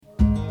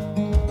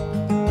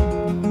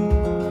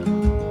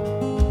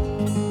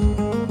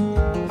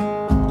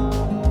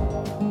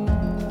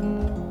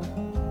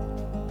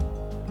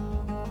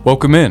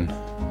Welcome in.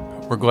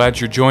 We're glad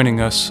you're joining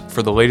us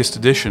for the latest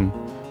edition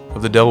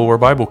of the Delaware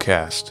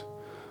Biblecast,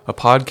 a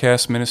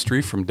podcast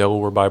ministry from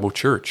Delaware Bible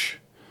Church.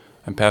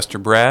 I'm Pastor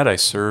Brad. I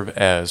serve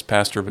as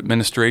Pastor of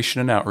Administration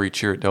and Outreach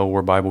here at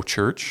Delaware Bible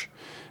Church,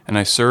 and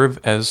I serve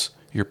as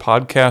your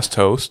podcast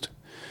host.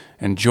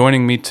 And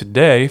joining me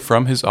today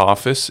from his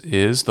office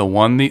is the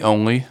one, the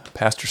only,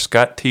 Pastor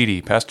Scott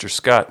Teedy. Pastor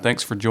Scott,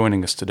 thanks for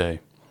joining us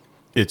today.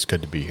 It's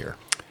good to be here.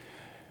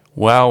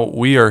 While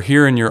we are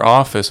here in your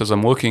office, as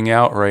I'm looking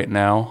out right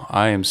now,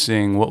 I am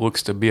seeing what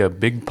looks to be a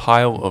big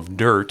pile of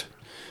dirt,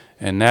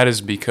 and that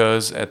is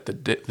because at the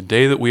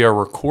day that we are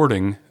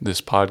recording this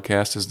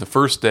podcast is the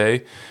first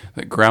day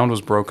that ground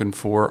was broken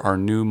for our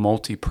new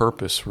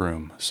multi-purpose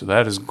room. So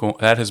that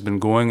has been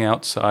going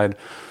outside,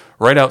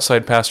 right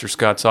outside Pastor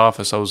Scott's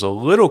office. I was a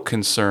little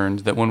concerned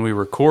that when we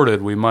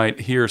recorded, we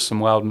might hear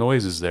some loud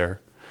noises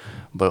there.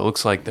 But it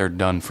looks like they're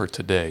done for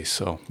today.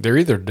 So they're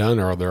either done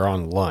or they're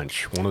on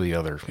lunch, one or the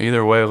other.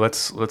 Either way,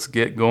 let's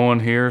get going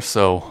here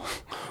so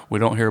we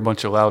don't hear a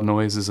bunch of loud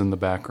noises in the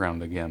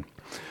background again.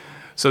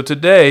 So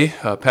today,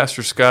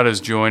 Pastor Scott is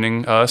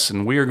joining us,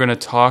 and we are going to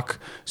talk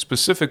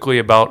specifically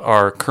about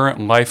our current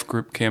life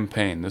group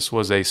campaign. This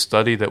was a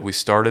study that we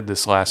started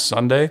this last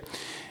Sunday,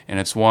 and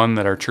it's one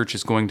that our church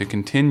is going to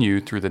continue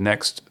through the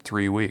next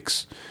 3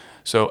 weeks.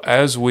 So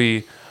as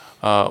we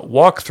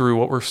walk through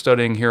what we're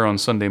studying here on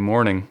Sunday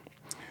morning,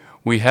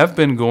 we have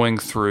been going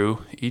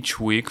through each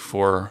week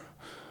for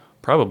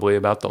probably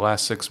about the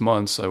last 6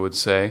 months, I would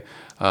say,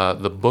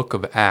 the book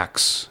of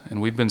Acts.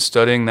 And we've been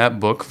studying that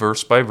book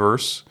verse by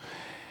verse.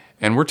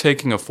 And we're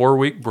taking a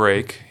 4-week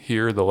break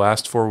here the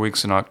last 4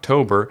 weeks in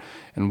October.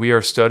 And we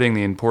are studying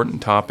the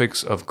important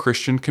topics of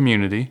Christian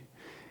community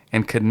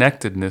and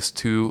connectedness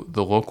to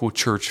the local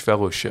church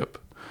fellowship,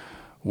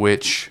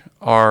 which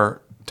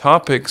are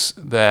topics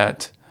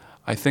that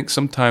I think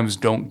sometimes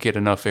don't get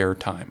enough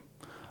airtime.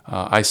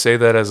 I say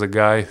that as a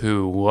guy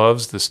who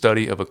loves the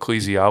study of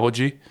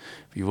ecclesiology.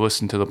 If you've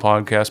listened to the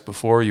podcast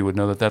before, you would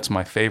know that that's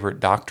my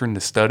favorite doctrine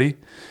to study,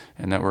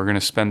 and that we're going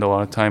to spend a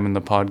lot of time in the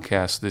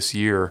podcast this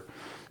year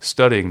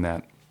studying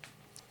that.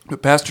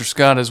 But Pastor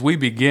Scott, as we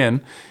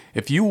begin,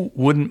 if you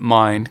wouldn't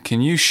mind,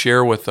 can you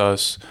share with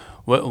us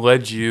what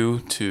led you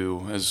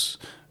to,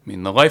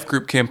 the Life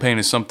Group campaign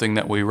is something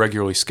that we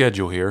regularly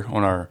schedule here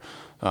on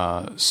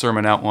our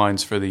sermon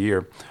outlines for the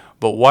year,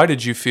 but why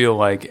did you feel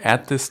like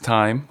at this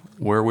time,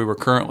 where we were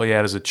currently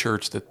at as a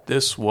church, that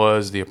this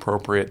was the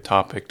appropriate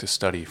topic to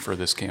study for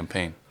this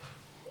campaign?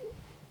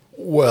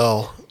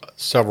 Well,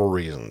 several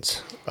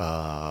reasons.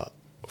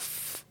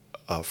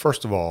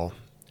 First of all,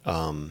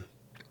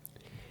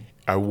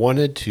 I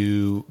wanted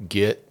to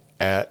get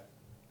at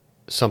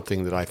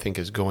something that I think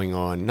is going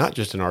on, not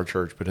just in our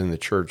church, but in the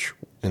church,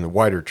 in the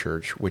wider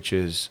church, which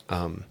is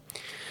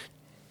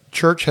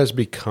church has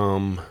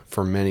become,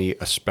 for many,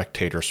 a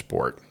spectator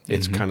sport.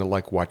 It's kind of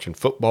like watching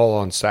football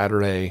on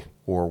Saturday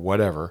or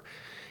whatever.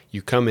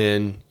 You come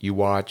in, you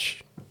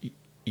watch,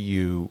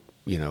 you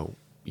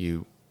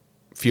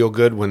feel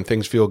good when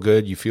things feel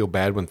good. You feel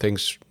bad when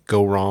things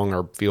go wrong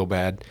or feel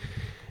bad.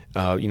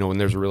 When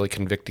there's a really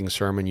convicting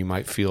sermon, you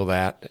might feel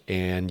that,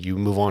 and you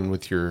move on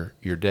with your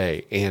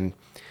day. And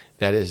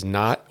that is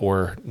not,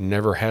 or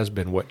never has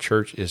been, what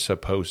church is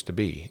supposed to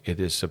be. It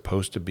is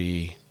supposed to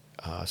be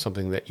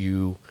something that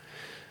you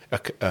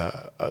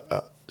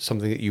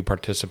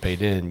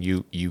participate in.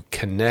 You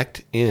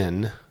connect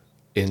in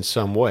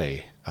some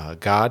way.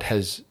 God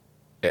has,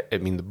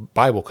 the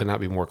Bible could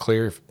not be more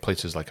clear.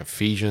 Places like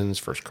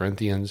Ephesians, 1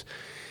 Corinthians,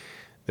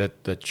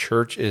 that the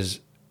church is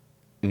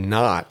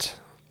not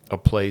a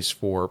place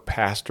for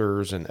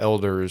pastors and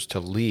elders to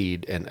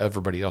lead and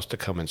everybody else to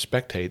come and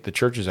spectate. The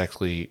church is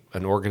actually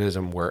an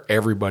organism where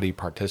everybody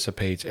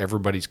participates,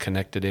 everybody's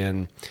connected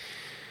in.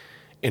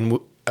 And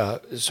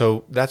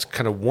so that's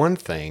kind of one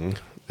thing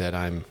that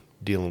I'm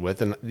dealing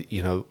with, and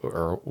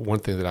or one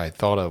thing that I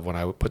thought of when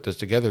I put this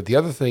together. The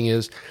other thing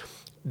is,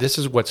 this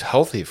is what's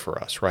healthy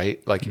for us, right?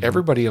 Like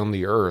everybody on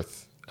the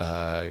earth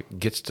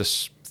gets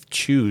to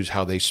choose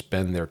how they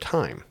spend their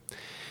time,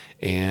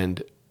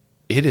 and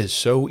it is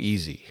so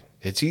easy.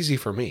 It's easy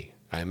for me.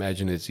 I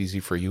imagine it's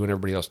easy for you and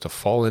everybody else to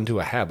fall into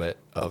a habit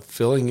of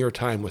filling your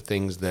time with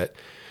things that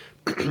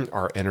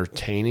are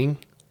entertaining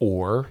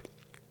or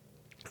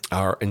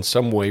are in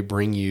some way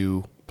bring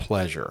you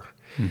pleasure.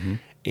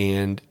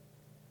 And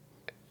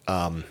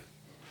I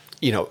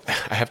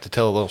have to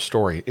tell a little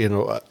story.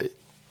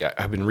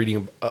 I've been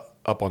reading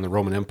up on the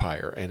Roman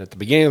Empire, and at the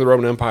beginning of the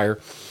Roman Empire,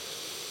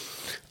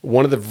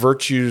 one of the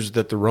virtues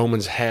that the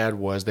Romans had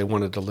was they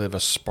wanted to live a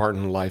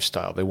Spartan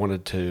lifestyle. They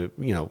wanted to,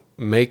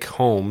 make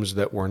homes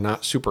that were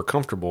not super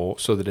comfortable,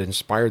 so that it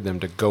inspired them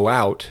to go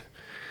out,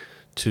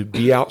 to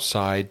be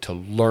outside, to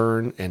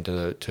learn, and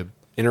to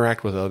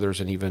interact with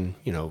others, and even,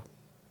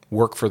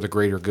 work for the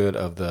greater good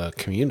of the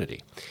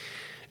community.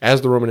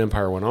 As the Roman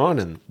Empire went on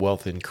and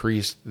wealth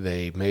increased,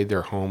 they made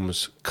their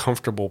homes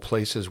comfortable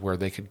places where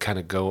they could kind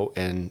of go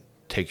and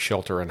take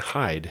shelter and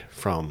hide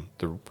from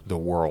the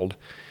world.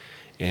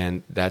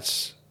 And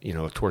that's,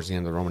 towards the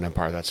end of the Roman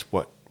Empire, that's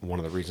what one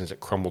of the reasons it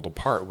crumbled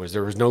apart was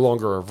there was no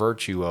longer a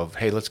virtue of,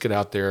 hey, let's get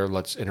out there,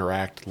 let's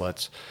interact,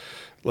 let's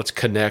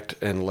connect,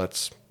 and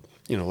let's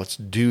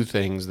do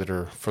things that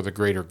are for the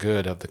greater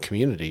good of the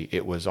community.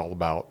 It was all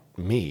about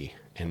me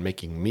and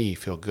making me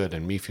feel good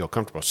and me feel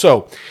comfortable.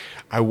 So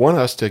I want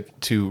us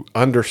to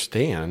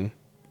understand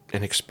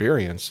and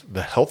experience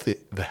the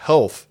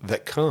health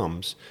that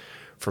comes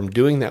from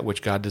doing that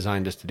which God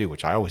designed us to do,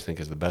 which I always think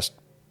is the best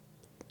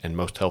and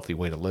most healthy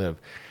way to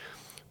live,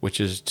 which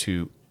is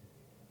to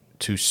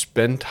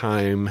spend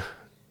time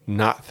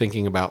not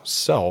thinking about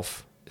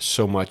self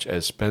so much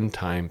as spend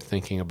time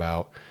thinking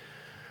about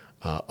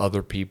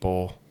other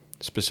people,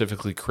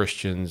 specifically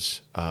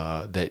Christians,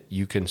 that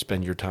you can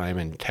spend your time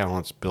and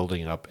talents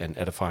building up and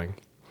edifying.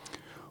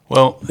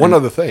 Well, one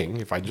other thing,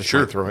 if I just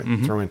sure. throw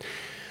in,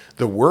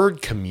 the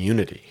word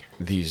community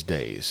these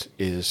days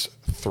is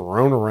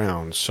thrown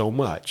around so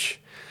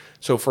much.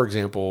 So, for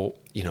example,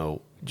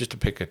 just to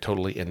pick a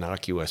totally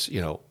innocuous,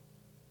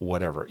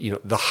 whatever,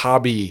 the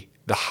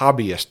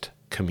hobbyist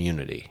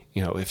community.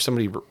 If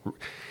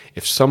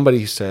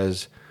somebody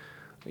says,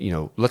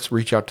 let's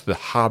reach out to the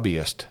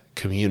hobbyist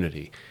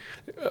community,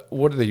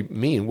 what do they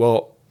mean?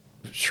 Well,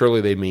 surely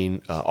they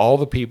mean all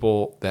the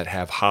people that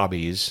have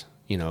hobbies,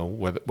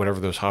 whatever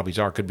those hobbies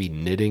are. Could be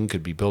knitting,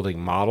 could be building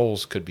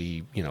models, could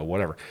be,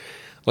 whatever.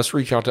 Let's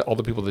reach out to all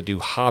the people that do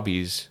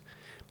hobbies,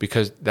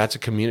 because that's a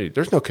community.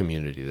 There's no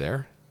community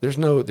there.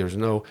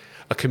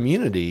 A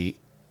community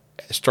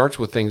starts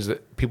with things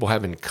that people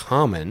have in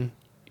common,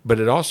 but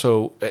it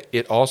also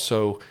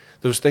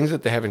those things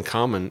that they have in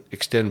common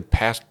extend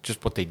past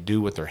just what they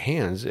do with their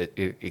hands.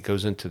 It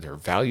goes into their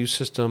value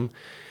system,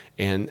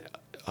 and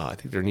I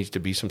think there needs to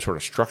be some sort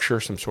of structure,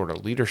 some sort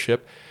of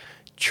leadership.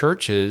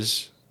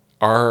 Churches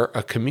are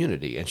a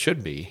community and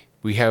should be.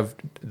 We have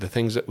the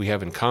things that we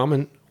have in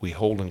common, we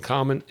hold in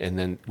common, and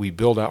then we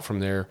build out from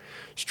there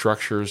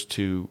structures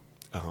to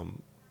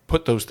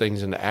put those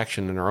things into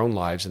action in our own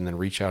lives, and then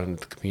reach out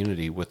into the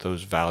community with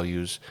those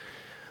values.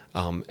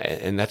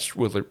 And that's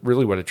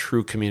really what a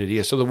true community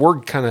is. So the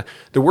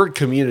word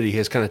community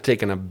has kind of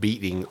taken a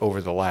beating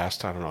over the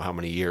last, I don't know how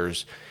many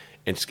years.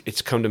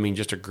 It's come to mean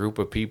just a group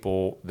of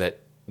people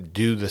that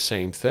do the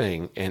same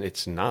thing, and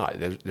it's not.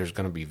 There's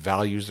going to be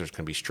values, there's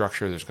going to be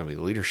structure, there's going to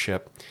be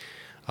leadership.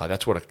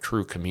 That's what a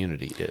true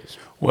community is.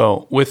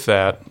 Well, with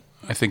that,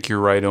 I think you're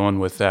right on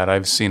with that.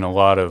 I've seen a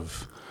lot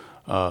of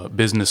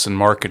business and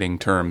marketing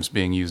terms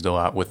being used a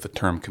lot with the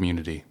term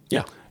community.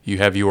 Yeah. You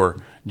have your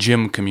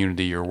gym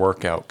community, your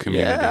workout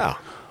community,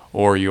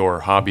 or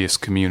your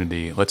hobbyist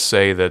community. Let's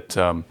say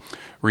that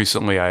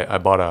recently I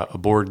bought a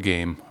board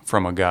game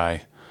from a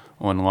guy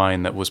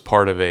online that was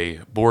part of a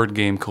board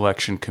game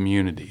collection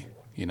community.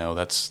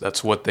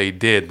 That's what they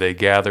did. They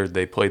gathered,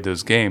 they played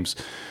those games.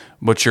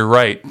 But you're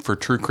right, for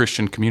true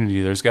Christian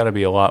community, there's got to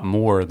be a lot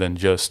more than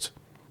just,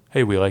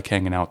 hey, we like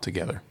hanging out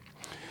together.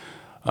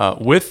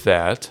 With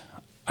that,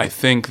 I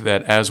think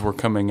that as we're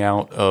coming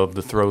out of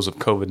the throes of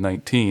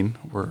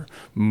COVID-19, we're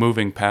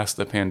moving past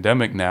the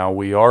pandemic now,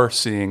 we are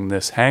seeing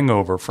this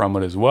hangover from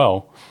it as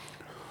well,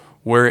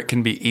 where it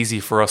can be easy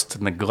for us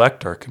to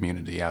neglect our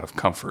community out of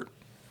comfort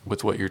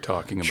with what you're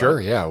talking about.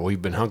 Sure, yeah.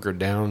 We've been hunkered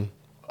down,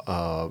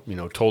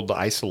 told to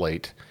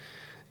isolate,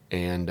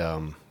 and,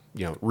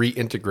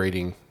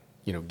 reintegrating,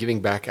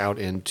 getting back out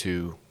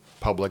into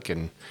public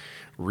and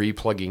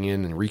re-plugging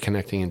in and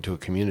reconnecting into a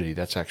community.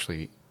 That's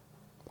actually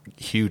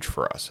huge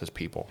for us as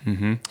people.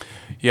 Mm-hmm.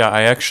 Yeah,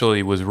 I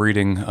actually was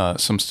reading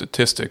some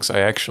statistics.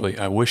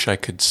 I wish I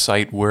could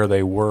cite where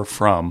they were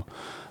from,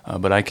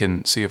 but I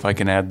can see if I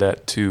can add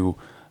that to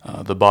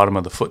the bottom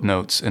of the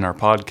footnotes in our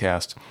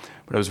podcast.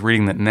 But I was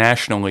reading that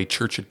nationally,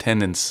 church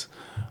attendance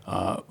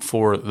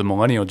for the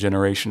millennial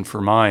generation,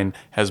 for mine,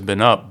 has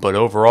been up, but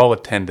overall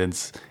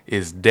attendance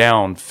is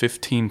down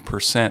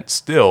 15%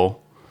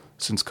 still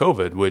since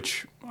COVID,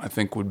 which I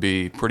think would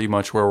be pretty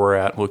much where we're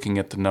at looking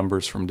at the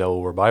numbers from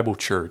Delaware Bible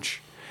Church.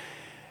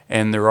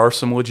 And there are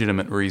some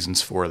legitimate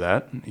reasons for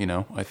that.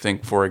 I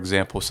think, for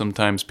example,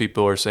 sometimes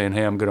people are saying,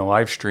 hey, I'm going to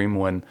live stream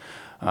when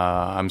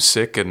I'm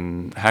sick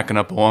and hacking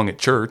up along at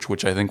church,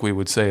 which I think we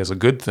would say is a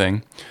good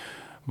thing.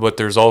 But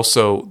there's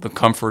also the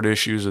comfort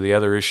issues or the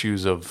other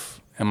issues of,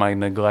 am I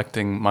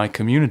neglecting my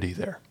community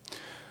there?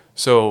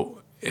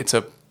 So it's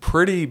a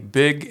pretty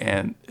big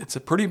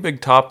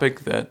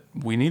topic that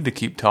we need to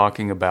keep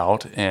talking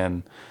about.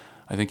 And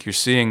I think you're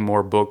seeing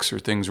more books or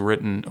things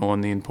written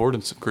on the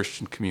importance of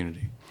Christian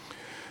community.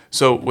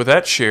 So with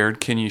that shared,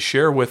 can you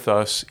share with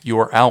us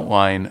your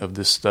outline of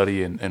this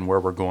study and where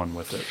we're going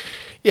with it?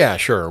 Yeah,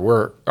 sure.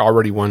 We're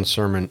already one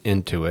sermon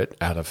into it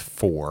out of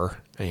 4.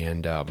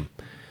 And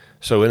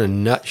so in a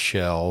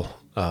nutshell,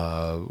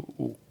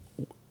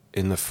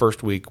 in the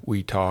first week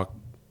we talked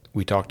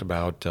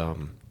about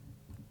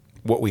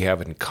what we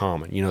have in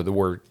common. The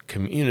word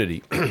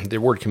community, the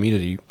word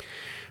community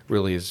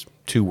really is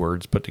 2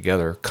 words put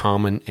together,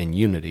 common and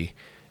unity.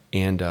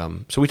 And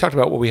so we talked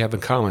about what we have in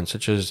common,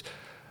 such as,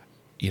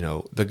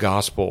 the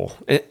gospel.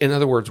 In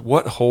other words,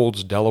 what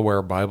holds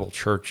Delaware Bible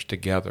Church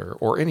together,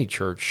 or any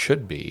church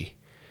should be.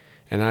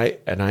 And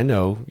I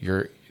know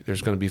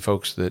there's going to be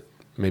folks that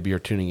maybe are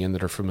tuning in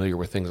that are familiar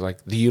with things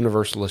like the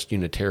Universalist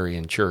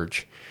Unitarian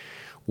Church,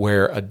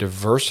 where a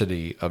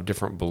diversity of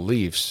different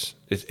beliefs,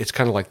 it's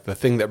kind of like the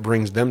thing that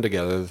brings them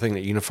together, the thing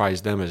that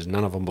unifies them is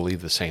none of them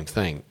believe the same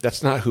thing.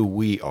 That's not who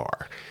we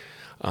are.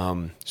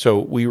 So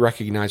we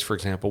recognize, for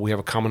example, we have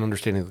a common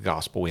understanding of the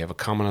gospel. We have a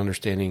common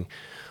understanding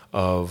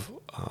of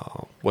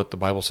what the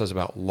Bible says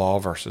about law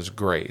versus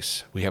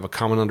grace. We have a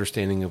common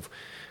understanding of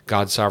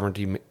God's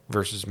sovereignty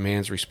versus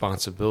man's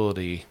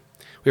responsibility.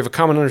 We have a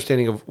common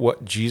understanding of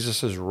what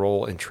Jesus'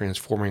 role in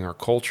transforming our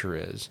culture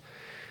is.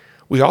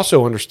 We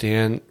also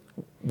understand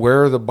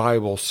where the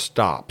Bible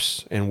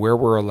stops and where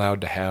we're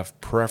allowed to have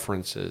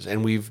preferences.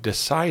 And we've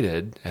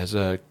decided as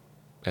a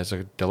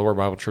Delaware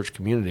Bible Church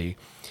community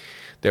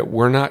that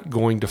we're not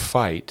going to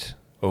fight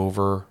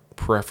over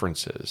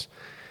preferences.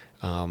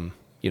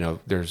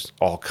 There's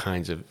all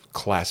kinds of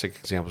classic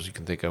examples you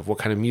can think of. What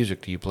kind of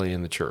music do you play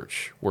in the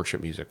church?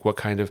 Worship music.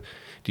 Do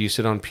you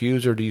sit on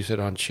pews or do you sit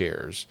on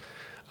chairs?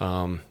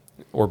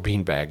 Or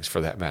bean bags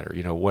for that matter,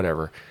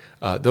 whatever.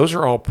 Those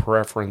are all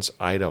preference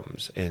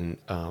items. And,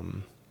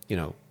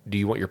 do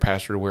you want your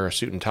pastor to wear a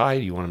suit and tie?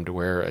 Do you want him to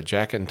wear a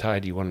jacket and tie?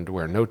 Do you want him to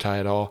wear no tie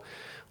at all?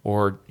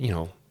 Or,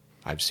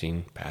 I've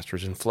seen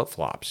pastors in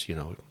flip-flops,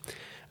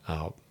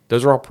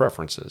 those are all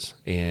preferences.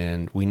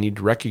 And we need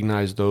to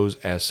recognize those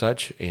as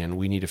such, and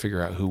we need to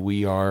figure out who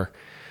we are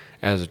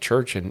as a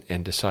church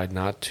and decide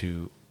not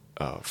to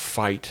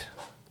fight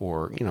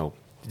or,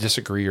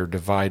 disagree or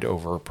divide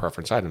over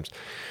preference items.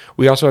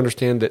 We also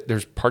understand that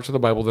there's parts of the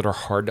Bible that are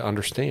hard to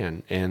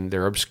understand and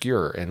they're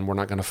obscure, and we're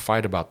not going to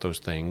fight about those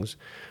things.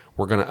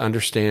 We're going to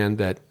understand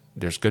that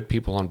there's good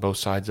people on both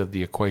sides of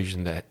the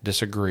equation that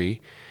disagree,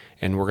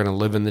 and we're going to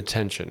live in the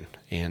tension,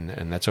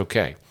 and that's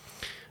okay.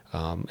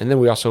 And then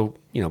we also,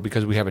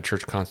 because we have a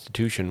church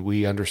constitution,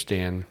 we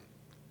understand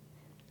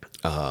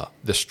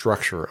the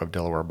structure of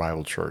Delaware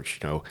Bible Church,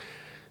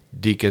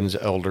 deacons,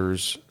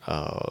 elders,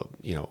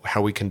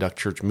 how we conduct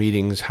church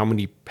meetings,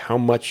 how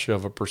much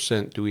of a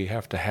percent do we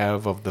have to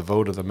have of the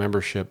vote of the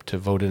membership to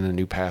vote in a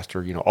new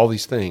pastor, all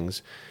these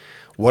things.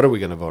 What are we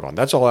going to vote on?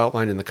 That's all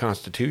outlined in the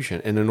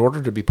Constitution. And in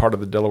order to be part of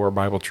the Delaware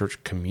Bible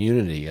Church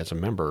community as a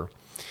member,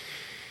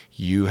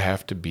 you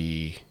have to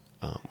be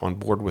on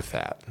board with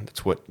that.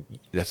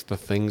 That's the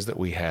things that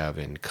we have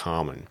in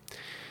common.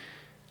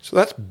 So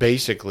that's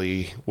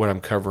basically what I'm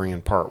covering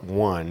in part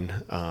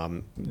one.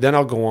 Then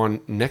I'll go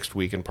on next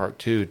week in part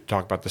two to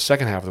talk about the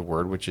second half of the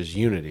word, which is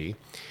unity,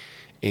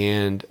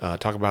 and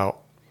talk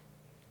about,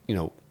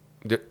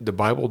 the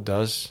Bible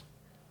does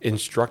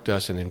instruct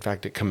us, and in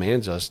fact it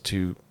commands us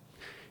to,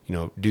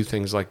 do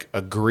things like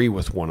agree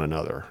with one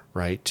another,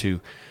 right?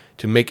 To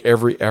make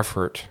every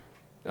effort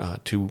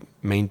to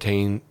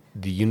maintain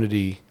the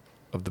unity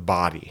of the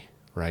body,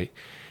 right?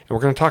 And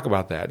we're going to talk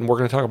about that, and we're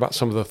going to talk about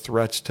some of the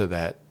threats to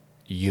that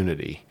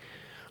unity.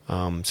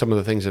 Some of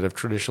the things that have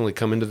traditionally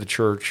come into the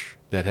church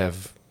that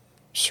have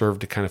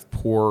served to kind of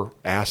pour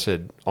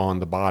acid on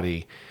the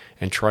body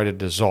and try to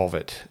dissolve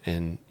it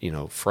and,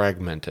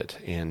 fragment it,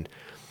 and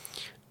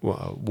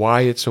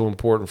why it's so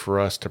important for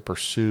us to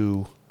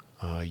pursue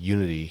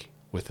unity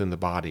within the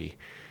body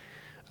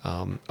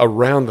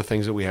around the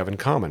things that we have in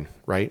common,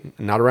 right?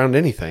 Not around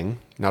anything,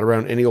 not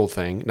around any old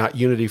thing, not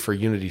unity for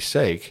unity's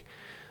sake.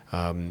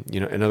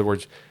 In other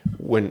words,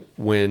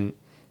 when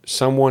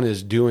someone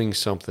is doing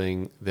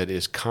something that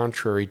is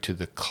contrary to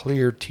the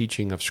clear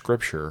teaching of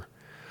Scripture,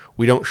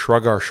 we don't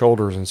shrug our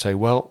shoulders and say,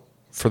 well,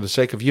 for the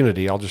sake of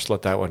unity, I'll just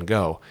let that one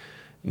go.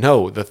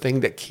 No, the thing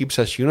that keeps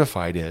us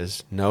unified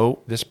is, no,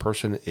 this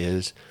person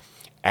is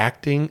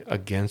acting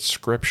against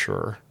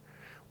Scripture,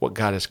 what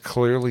God has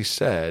clearly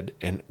said,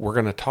 and we're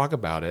going to talk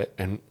about it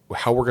and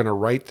how we're going to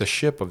right the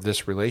ship of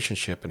this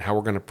relationship and how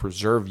we're going to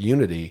preserve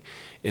unity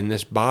in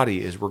this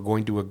body is we're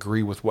going to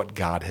agree with what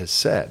God has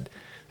said.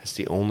 That's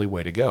the only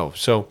way to go.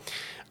 So,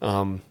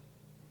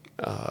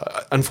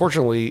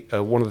 unfortunately,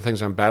 one of the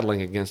things I'm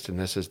battling against in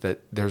this is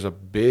that there's a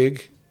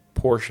big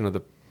portion of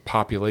the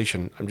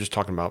population, I'm just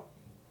talking about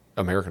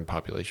American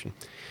population,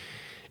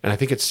 and I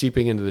think it's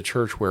seeping into the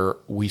church where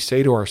we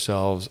say to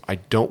ourselves, I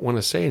don't want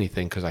to say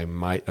anything because I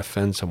might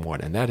offend someone.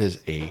 And that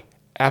is a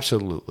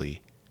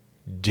absolutely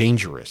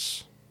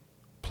dangerous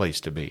place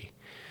to be.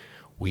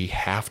 We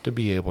have to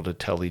be able to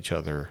tell each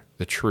other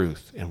the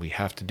truth, and we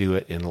have to do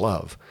it in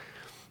love.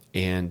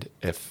 And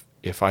if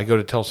I go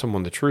to tell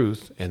someone the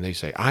truth and they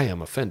say, I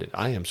am offended,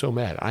 I am so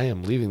mad, I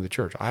am leaving the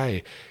church,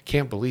 I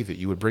can't believe that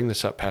you would bring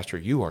this up, Pastor,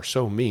 you are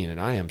so mean and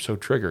I am so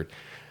triggered.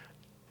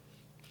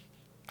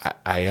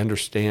 I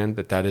understand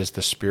that is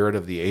the spirit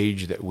of the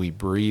age that we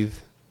breathe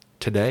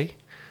today.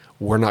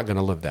 We're not going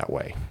to live that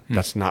way.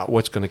 That's not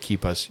what's going to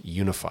keep us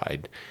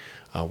unified.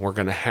 We're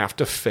going to have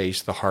to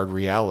face the hard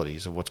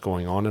realities of what's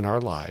going on in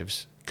our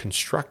lives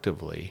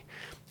constructively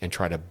and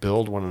try to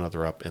build one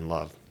another up in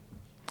love.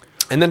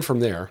 And then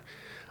from there,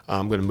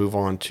 I'm going to move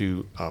on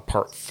to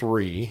part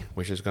 3,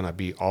 which is going to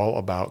be all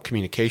about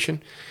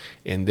communication.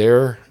 And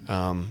there,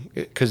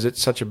 because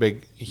it's such a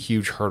big,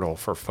 huge hurdle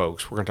for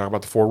folks, we're going to talk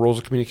about the 4 rules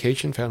of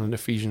communication found in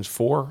Ephesians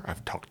 4.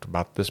 I've talked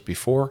about this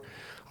before.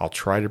 I'll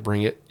try to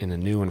bring it in a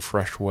new and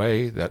fresh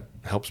way that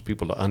helps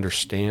people to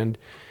understand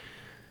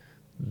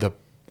the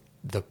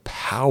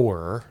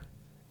power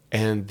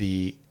and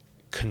the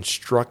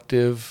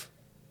constructive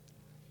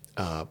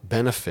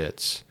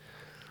benefits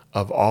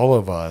of all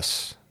of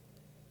us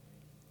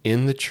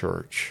in the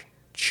church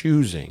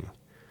choosing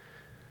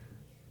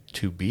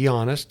to be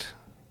honest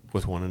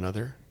with one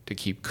another, to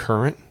keep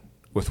current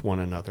with one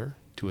another,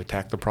 to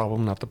attack the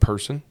problem, not the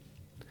person,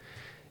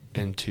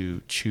 and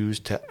to choose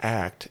to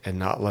act and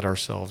not let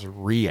ourselves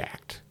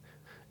react.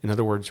 In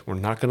other words, we're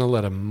not going to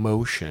let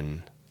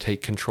emotion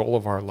take control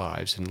of our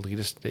lives and lead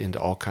us into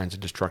all kinds of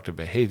destructive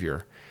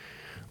behavior.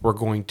 We're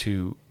going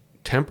to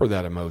temper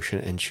that emotion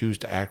and choose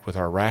to act with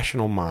our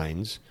rational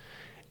minds,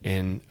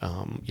 and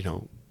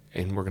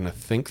and we're going to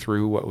think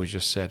through what was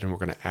just said, and we're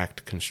going to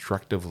act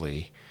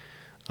constructively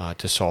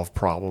to solve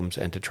problems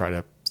and to try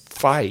to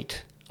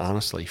fight,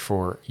 honestly,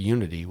 for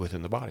unity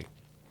within the body.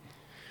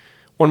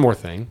 One more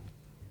thing,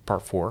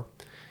 part 4,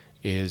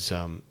 is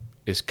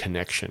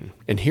connection.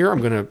 And here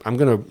I'm gonna,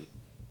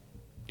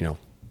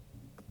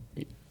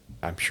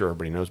 I'm sure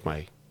everybody knows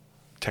my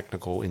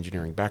technical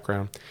engineering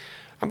background.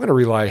 I'm going to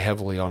rely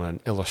heavily on an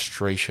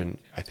illustration,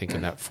 I think,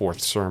 in that 4th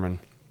sermon.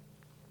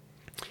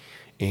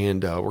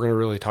 And we're going to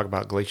really talk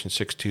about Galatians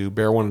 6:2,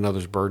 bear one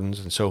another's burdens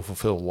and so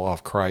fulfill the law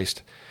of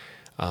Christ.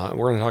 We're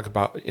going to talk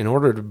about, in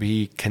order to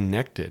be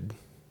connected,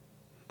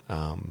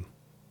 I'm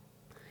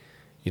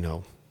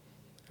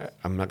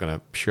not going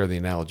to share the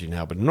analogy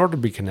now, but in order to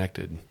be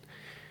connected,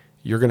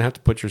 you're going to have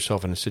to put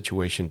yourself in a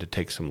situation to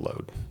take some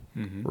load,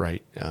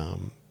 right?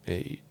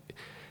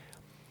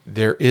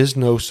 There is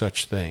no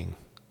such thing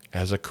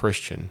as a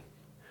Christian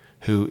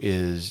who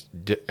is,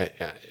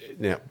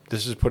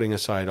 this is putting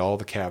aside all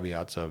the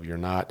caveats of you're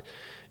not,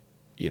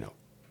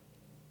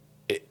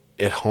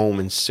 at home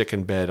and sick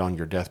in bed on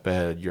your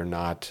deathbed. You're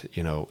not,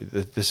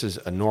 this is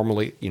a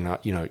normally, you're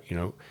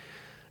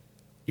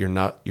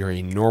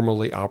a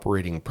normally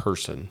operating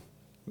person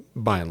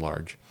by and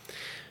large.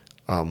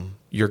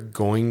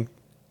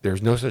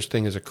 There's no such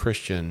thing as a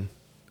Christian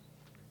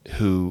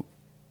who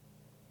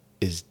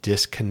is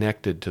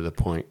disconnected to the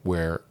point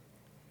where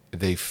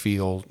they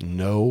feel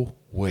no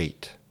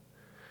weight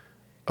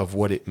of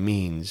what it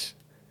means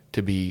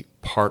to be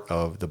part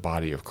of the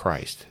body of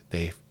Christ.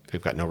 They've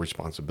got no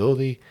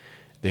responsibility.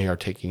 They are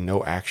taking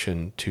no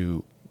action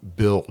to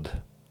build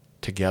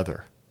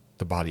together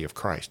the body of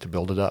Christ, to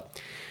build it up.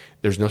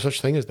 There's no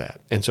such thing as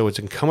that. And so it's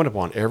incumbent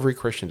upon every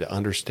Christian to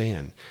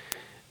understand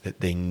that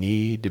they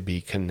need to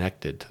be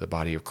connected to the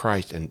body of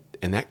Christ. And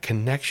that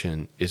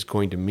connection is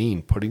going to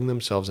mean putting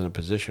themselves in a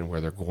position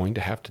where they're going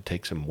to have to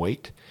take some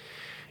weight,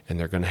 and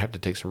they're going to have to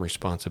take some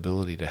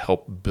responsibility to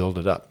help build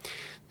it up.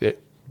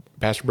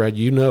 Pastor Brad,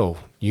 you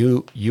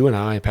and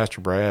I,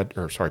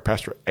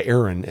 Pastor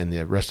Aaron and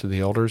the rest of the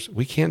elders,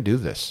 we can't do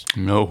this.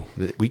 No.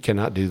 We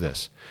cannot do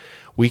this.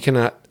 We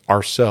cannot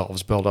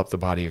ourselves build up the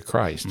body of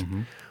Christ.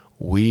 Mm-hmm.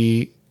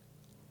 We,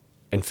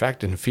 in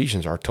fact, in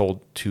Ephesians, are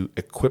told to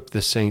equip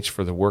the saints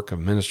for the work of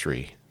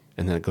ministry.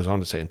 And then it goes on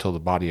to say, until the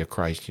body of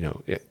Christ,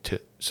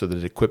 so that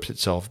it equips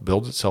itself,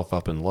 builds itself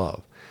up in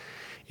love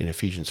in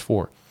Ephesians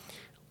 4.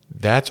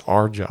 That's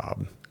our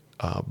job.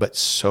 But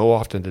so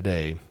often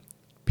today,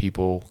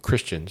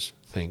 Christians,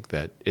 think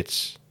that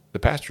it's the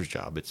pastor's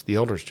job, it's the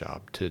elder's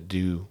job to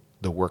do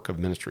the work of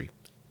ministry.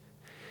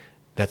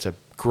 That's a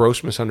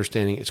gross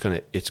misunderstanding.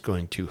 It's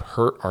going to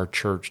hurt our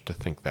church to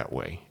think that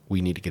way. We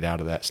need to get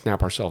out of that,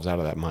 snap ourselves out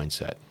of that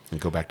mindset,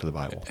 and go back to the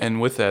Bible. And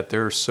with that,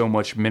 there's so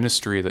much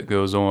ministry that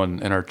goes on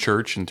in our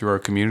church and through our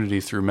community,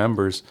 through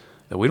members,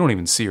 that we don't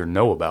even see or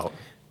know about.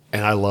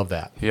 And I love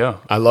that. Yeah.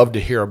 I love to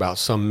hear about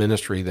some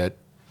ministry that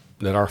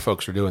our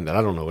folks are doing that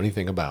I don't know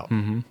anything about.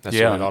 Mm-hmm.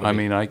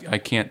 I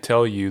can't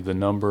tell you the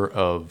number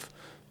of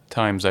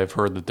times I've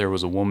heard that there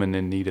was a woman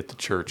in need at the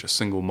church, a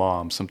single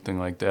mom, something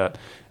like that,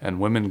 and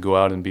women go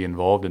out and be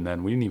involved in that,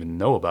 and we didn't even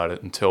know about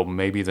it until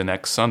maybe the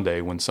next Sunday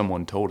when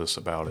someone told us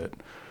about it,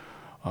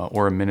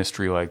 or a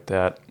ministry like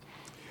that.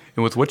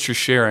 And with what you're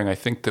sharing, I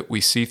think that we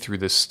see through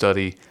this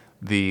study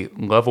the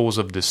levels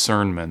of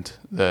discernment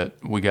that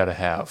we got to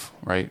have,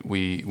 right?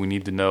 We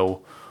need to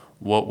know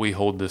what we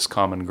hold this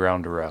common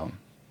ground around.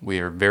 We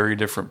are very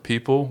different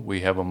people.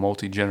 We have a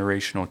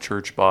multi-generational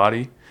church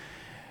body.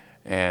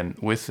 And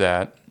with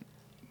that,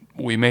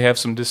 we may have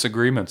some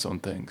disagreements on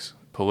things.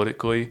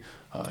 Politically,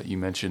 you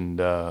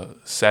mentioned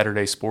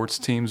Saturday sports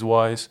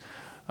teams-wise,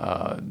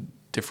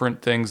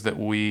 different things that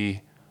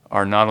we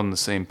are not on the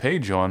same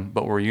page on,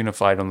 but we're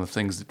unified on the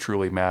things that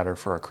truly matter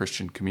for our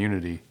Christian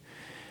community.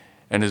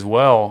 And as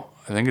well,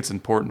 I think it's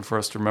important for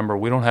us to remember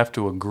we don't have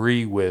to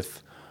agree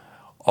with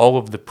all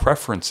of the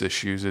preference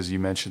issues, as you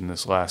mentioned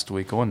this last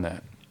week on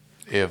that.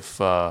 If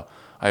I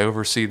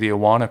oversee the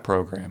Awana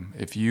program,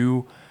 if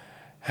you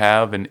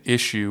have an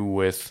issue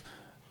with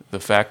the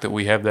fact that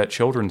we have that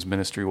children's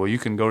ministry, well, you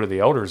can go to the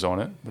elders on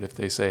it. But if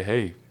they say,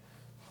 hey,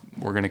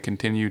 we're going to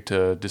continue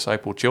to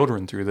disciple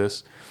children through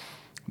this,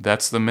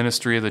 that's the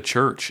ministry of the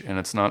church, and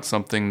it's not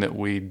something that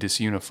we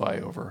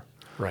disunify over.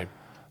 Right.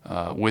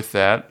 With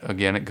that,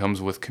 again, it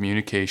comes with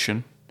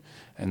communication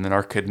and then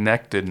our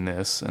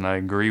connectedness. And I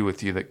agree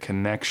with you that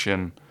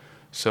connection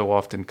so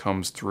often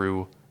comes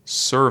through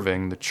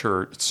serving in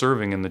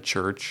the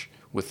church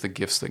with the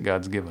gifts that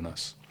God's given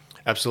us.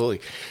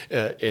 Absolutely.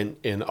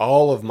 In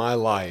all of my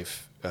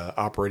life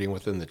operating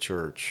within the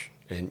church,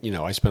 and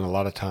I spent a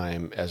lot of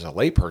time as a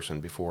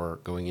layperson before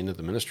going into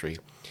the ministry.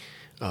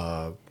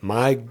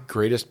 My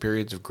greatest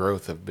periods of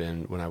growth have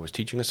been when I was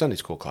teaching a Sunday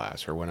school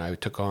class, or when I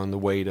took on the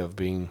weight of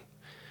being,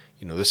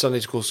 the Sunday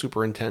school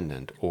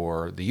superintendent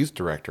or the youth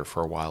director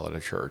for a while at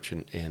a church,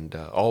 and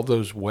all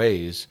those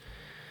ways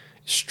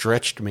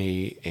stretched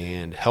me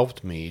and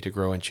helped me to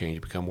grow and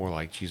change, become more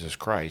like Jesus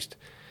Christ.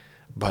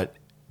 But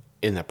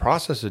in the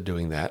process of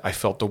doing that, I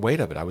felt the weight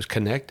of it. I was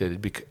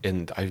connected,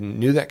 and I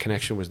knew that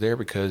connection was there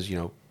because,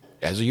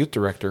 as a youth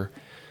director,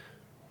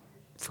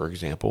 for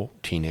example,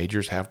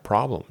 teenagers have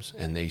problems,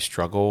 and they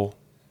struggle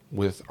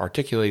with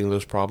articulating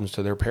those problems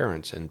to their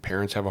parents, and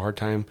parents have a hard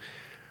time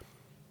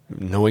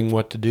knowing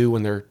what to do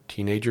when their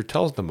teenager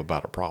tells them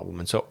about a problem.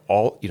 And so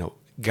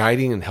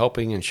guiding and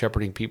helping and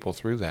shepherding people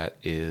through that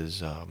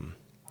is,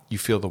 you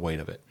feel the weight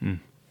of it. It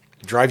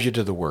drives you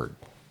to the Word.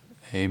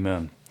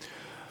 Amen.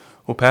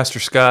 Well, Pastor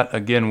Scott,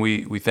 again,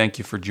 we thank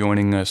you for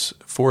joining us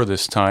for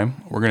this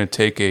time. We're going to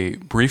take a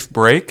brief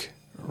break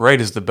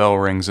right as the bell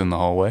rings in the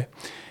hallway,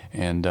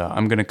 and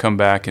I'm going to come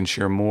back and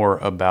share more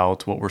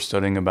about what we're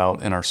studying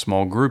about in our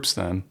small groups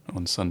then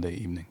on Sunday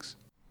evenings.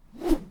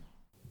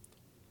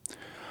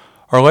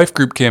 Our life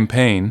group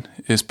campaign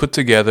is put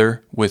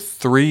together with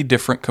 3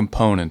 different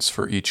components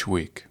for each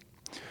week.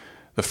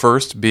 The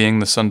first being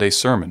the Sunday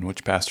sermon,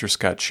 which Pastor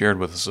Scott shared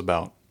with us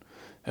about,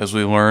 as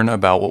we learn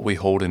about what we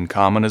hold in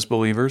common as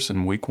believers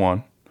in week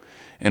 1.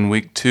 In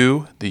week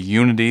 2, the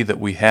unity that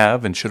we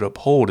have and should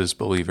uphold as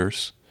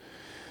believers.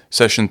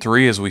 Session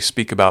 3, as we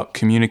speak about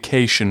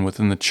communication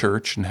within the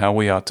church and how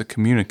we ought to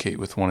communicate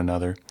with one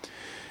another.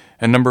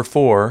 And number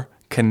 4,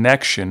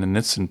 connection and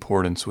its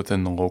importance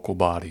within the local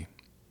body.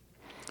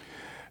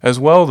 As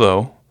well,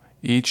 though,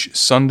 each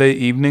Sunday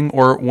evening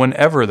or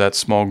whenever that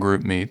small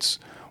group meets,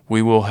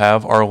 we will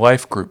have our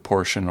life group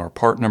portion, or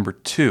part number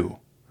 2.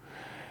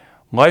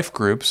 Life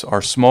groups,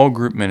 our small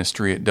group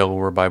ministry at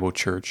Delaware Bible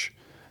Church,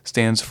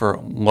 stands for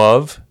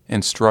love,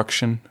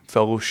 instruction,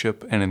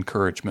 fellowship, and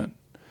encouragement.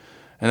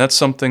 And that's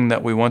something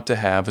that we want to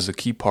have as a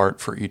key part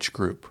for each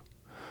group.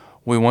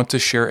 We want to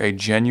share a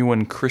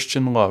genuine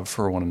Christian love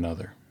for one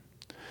another.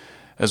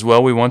 As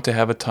well, we want to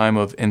have a time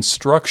of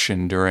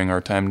instruction during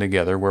our time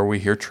together where we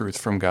hear truth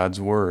from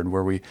God's Word,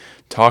 where we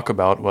talk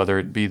about whether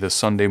it be the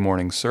Sunday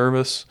morning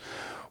service,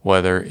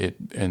 whether it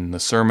in the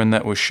sermon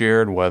that was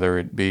shared, whether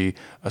it be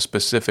a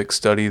specific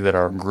study that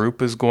our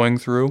group is going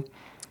through,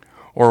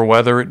 or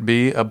whether it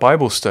be a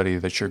Bible study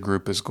that your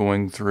group is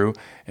going through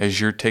as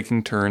you're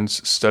taking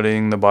turns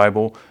studying the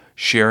Bible,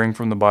 sharing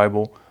from the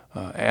Bible,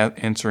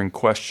 answering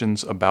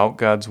questions about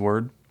God's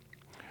Word.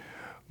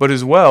 But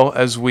as well,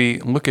 as we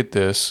look at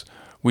this,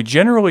 we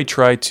generally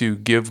try to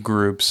give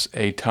groups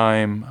a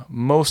time,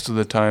 most of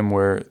the time,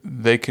 where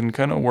they can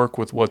kind of work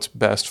with what's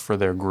best for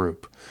their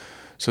group.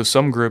 So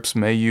some groups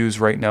may use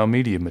Right Now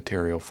Media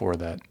material for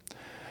that.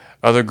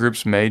 Other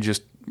groups may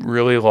just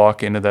really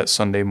lock into that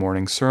Sunday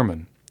morning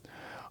sermon.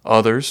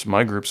 Others,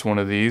 my group's one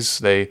of these,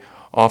 they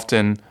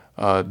often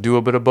do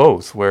a bit of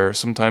both, where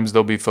sometimes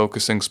they'll be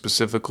focusing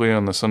specifically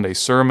on the Sunday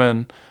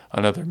sermon,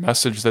 another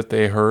message that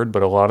they heard,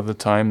 but a lot of the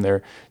time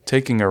they're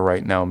taking a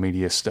Right Now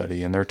Media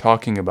study and they're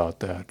talking about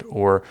that,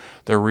 or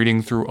they're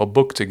reading through a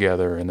book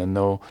together and then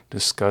they'll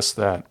discuss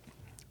that.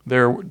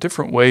 There are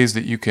different ways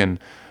that you can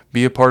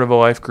be a part of a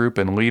life group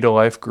and lead a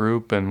life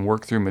group and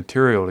work through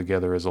material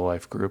together as a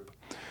life group.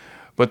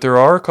 But there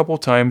are a couple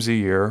times a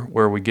year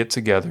where we get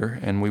together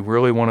and we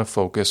really want to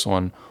focus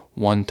on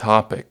one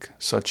topic,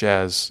 such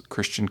as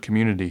Christian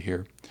community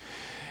here.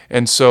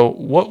 And so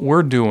what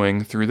we're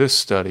doing through this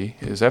study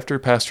is, after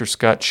Pastor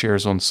Scott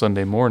shares on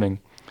Sunday morning,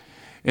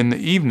 in the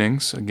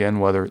evenings,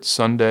 again, whether it's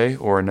Sunday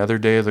or another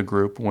day of the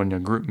group when a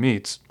group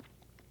meets,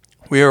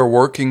 we are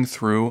working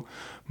through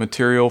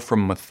material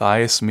from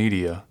Matthias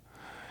Media.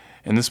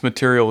 And this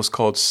material is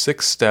called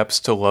 6 Steps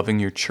to Loving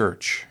Your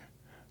Church,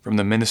 from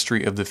the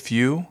ministry of the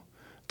few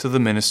to the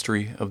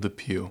ministry of the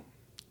pew.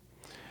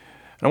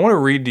 And I want to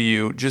read to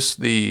you just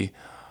the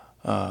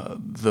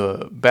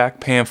back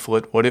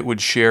pamphlet, what it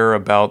would share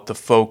about the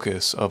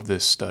focus of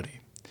this study.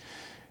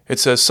 It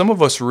says, some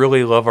of us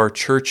really love our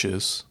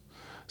churches,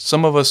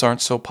 some of us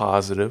aren't so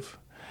positive,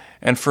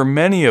 and for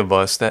many of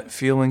us that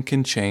feeling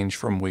can change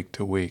from week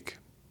to week.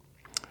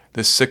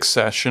 This 6th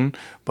session,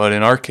 but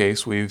in our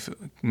case we've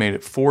made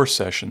it 4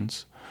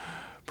 sessions,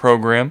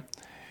 program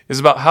is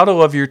about how to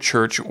love your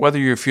church whether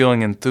you're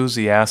feeling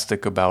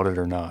enthusiastic about it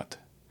or not.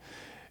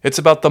 It's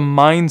about the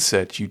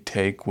mindset you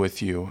take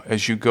with you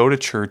as you go to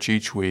church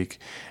each week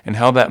and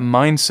how that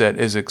mindset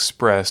is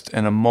expressed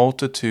in a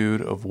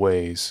multitude of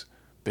ways,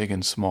 big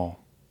and small.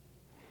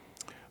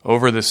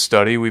 Over this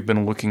study, we've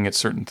been looking at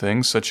certain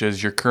things such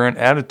as your current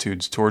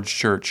attitudes towards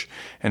church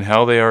and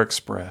how they are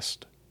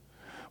expressed,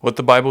 what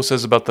the Bible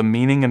says about the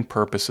meaning and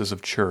purposes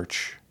of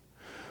church,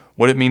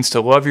 what it means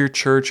to love your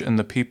church and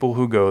the people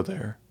who go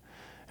there,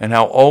 and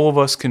how all of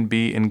us can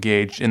be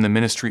engaged in the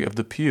ministry of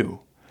the pew,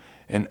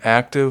 an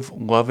active,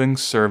 loving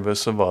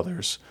service of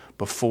others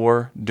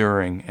before,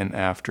 during, and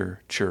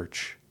after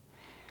church.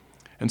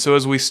 And so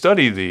as we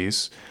study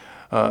these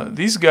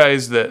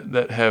guys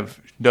that have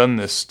done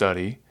this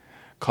study,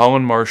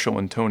 Colin Marshall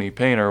and Tony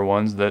Payne, are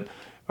ones that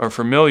are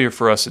familiar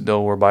for us at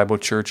Delaware Bible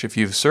Church if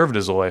you've served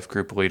as a life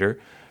group leader,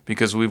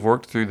 because we've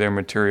worked through their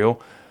material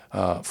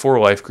for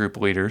life group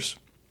leaders.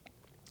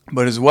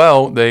 But as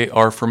well, they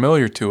are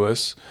familiar to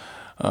us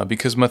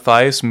because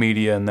Matthias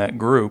Media and that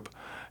group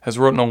has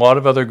written a lot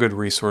of other good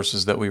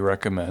resources that we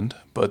recommend.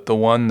 But the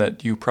one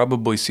that you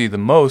probably see the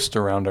most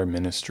around our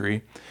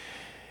ministry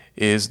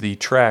is the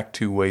tract,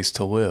 2 Ways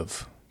to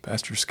Live.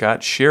 Pastor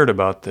Scott shared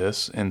about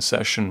this in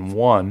session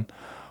 1,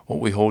 what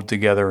we hold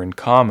together in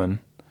common,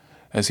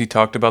 as he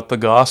talked about the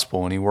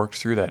gospel and he worked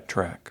through that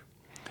tract.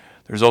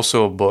 There's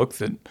also a book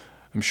that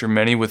I'm sure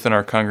many within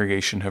our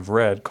congregation have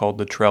read called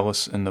The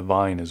Trellis and the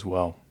Vine as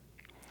well.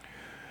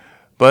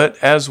 But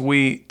as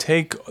we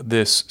take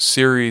this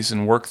series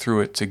and work through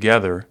it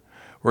together,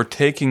 we're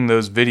taking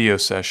those video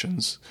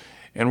sessions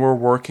and we're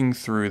working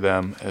through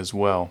them as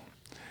well.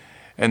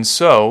 And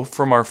so,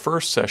 from our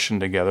first session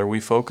together,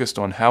 we focused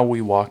on how we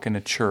walk in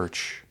a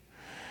church.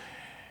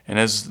 And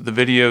as the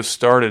video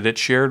started, it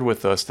shared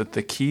with us that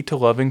the key to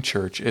loving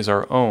church is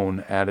our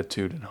own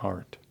attitude and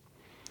heart.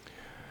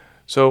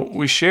 So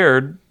we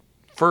shared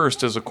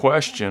first as a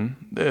question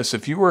this: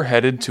 if you were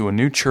headed to a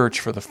new church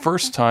for the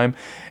first time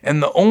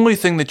and the only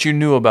thing that you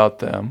knew about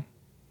them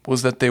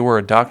was that they were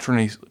a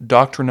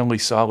doctrinally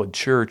solid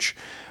church,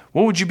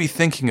 what would you be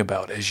thinking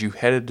about as you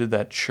headed to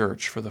that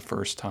church for the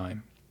first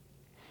time?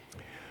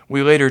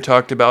 We later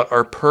talked about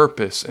our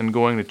purpose in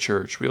going to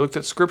church. We looked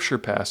at scripture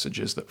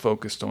passages that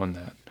focused on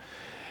that.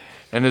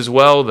 And as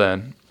well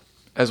then,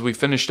 as we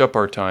finished up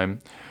our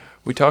time,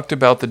 we talked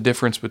about the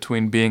difference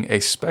between being a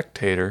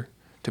spectator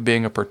to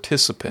being a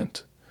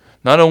participant,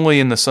 not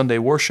only in the Sunday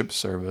worship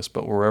service,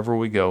 but wherever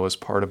we go as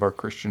part of our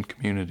Christian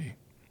community.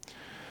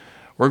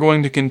 We're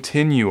going to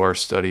continue our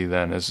study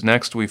then, as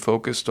next we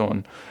focused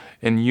on,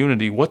 in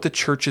unity, what the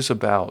church is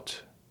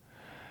about,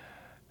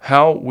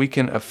 how we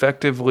can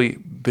effectively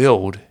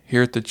build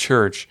here at the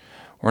church.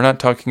 We're not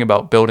talking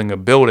about building a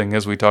building,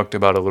 as we talked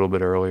about a little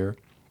bit earlier,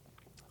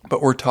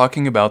 but we're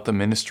talking about the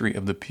ministry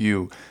of the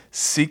pew,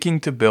 seeking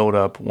to build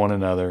up one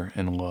another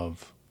in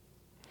love.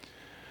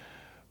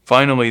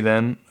 Finally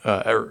then,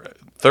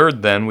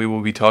 third then, we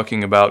will be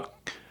talking about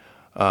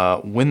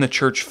when the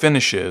church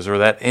finishes, or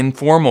that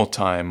informal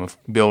time of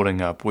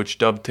building up, which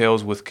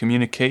dovetails with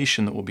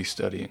communication that we'll be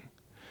studying.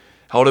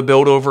 How to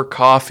build over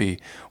coffee,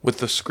 with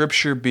the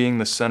scripture being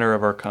the center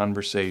of our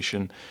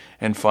conversation,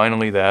 and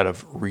finally that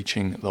of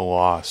reaching the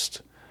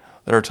lost.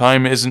 That our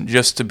time isn't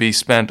just to be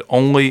spent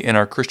only in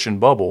our Christian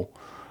bubble,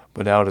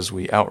 but out as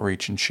we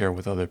outreach and share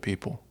with other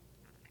people.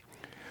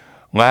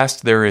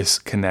 Last, there is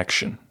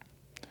connection.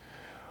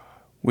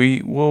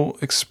 We will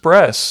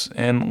express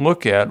and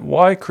look at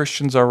why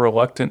Christians are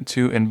reluctant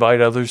to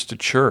invite others to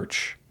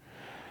church,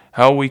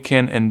 how we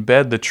can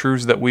embed the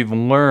truths that we've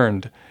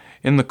learned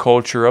in the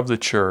culture of the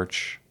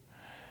church,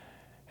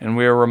 and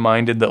we are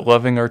reminded that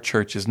loving our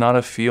church is not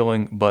a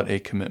feeling but a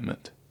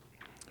commitment.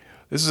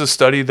 This is a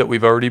study that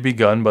we've already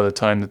begun by the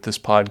time that this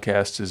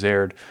podcast is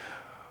aired,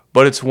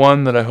 but it's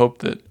one that I hope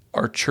that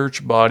our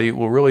church body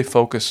will really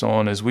focus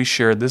on as we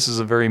share. This is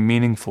a very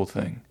meaningful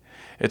thing.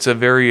 It's a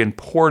very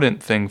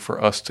important thing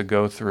for us to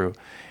go through,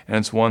 and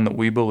it's one that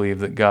we believe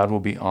that God will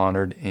be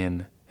honored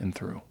in and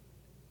through.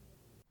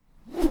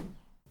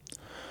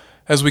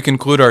 As we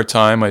conclude our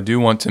time, I do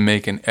want to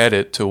make an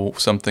edit to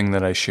something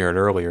that I shared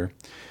earlier.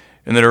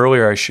 And that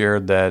earlier I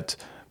shared that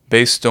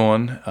based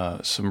on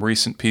some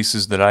recent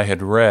pieces that I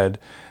had read,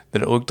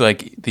 that it looked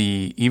like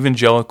the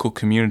evangelical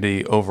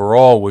community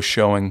overall was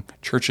showing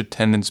church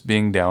attendance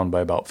being down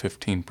by about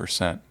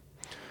 15%.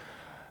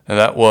 Now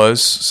that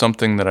was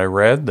something that I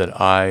read that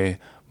I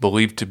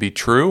believed to be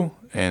true,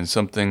 and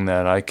something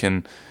that I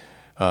can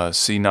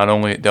see not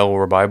only at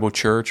Delaware Bible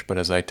Church, but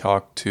as I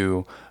talk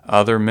to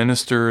other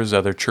ministers,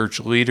 other church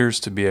leaders,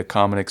 to be a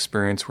common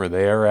experience where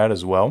they are at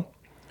as well.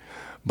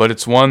 But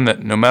it's one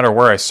that no matter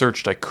where I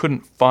searched, I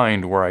couldn't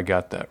find where I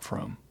got that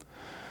from.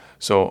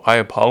 So I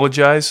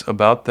apologize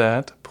about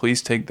that.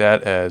 Please take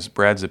that as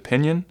Brad's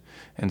opinion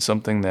and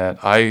something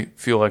that I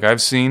feel like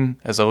I've seen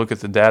as I look at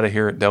the data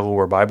here at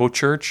Delaware Bible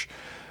Church,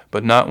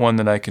 but not one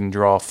that I can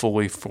draw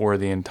fully for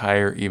the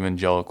entire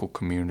evangelical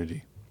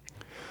community.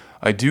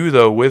 I do,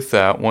 though, with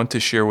that, want to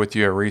share with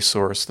you a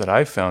resource that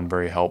I found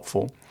very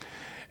helpful,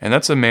 and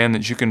that's a man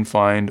that you can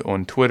find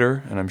on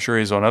Twitter, and I'm sure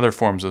he's on other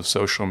forms of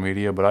social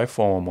media, but I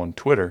follow him on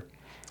Twitter.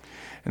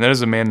 And that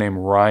is a man named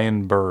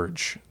Ryan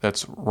Burge.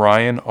 That's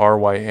Ryan,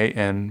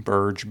 R-Y-A-N,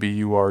 Burge,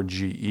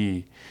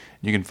 B-U-R-G-E.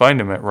 You can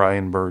find him at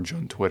Ryan Burge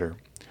on Twitter.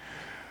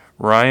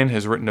 Ryan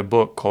has written a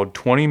book called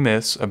 20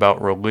 Myths About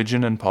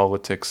Religion and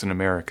Politics in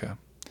America.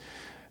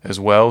 As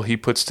well, he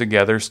puts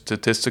together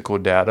statistical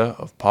data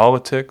of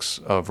politics,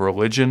 of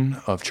religion,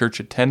 of church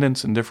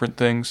attendance, and different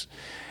things.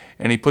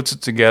 And he puts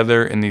it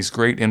together in these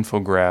great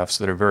infographics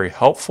that are very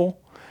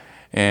helpful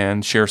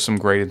and share some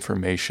great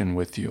information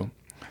with you.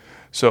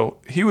 So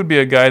he would be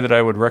a guy that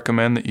I would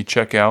recommend that you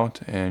check out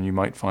and you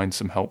might find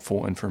some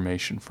helpful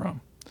information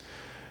from.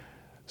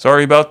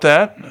 Sorry about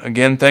that.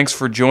 Again, thanks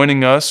for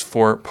joining us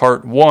for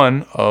part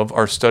 1 of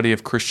our study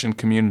of Christian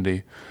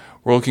community.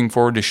 We're looking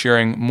forward to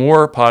sharing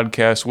more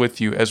podcasts with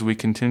you as we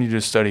continue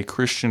to study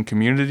Christian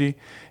community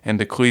and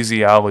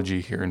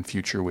ecclesiology here in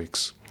future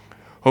weeks.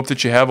 Hope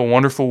that you have a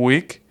wonderful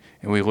week,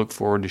 and we look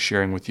forward to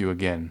sharing with you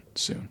again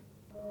soon.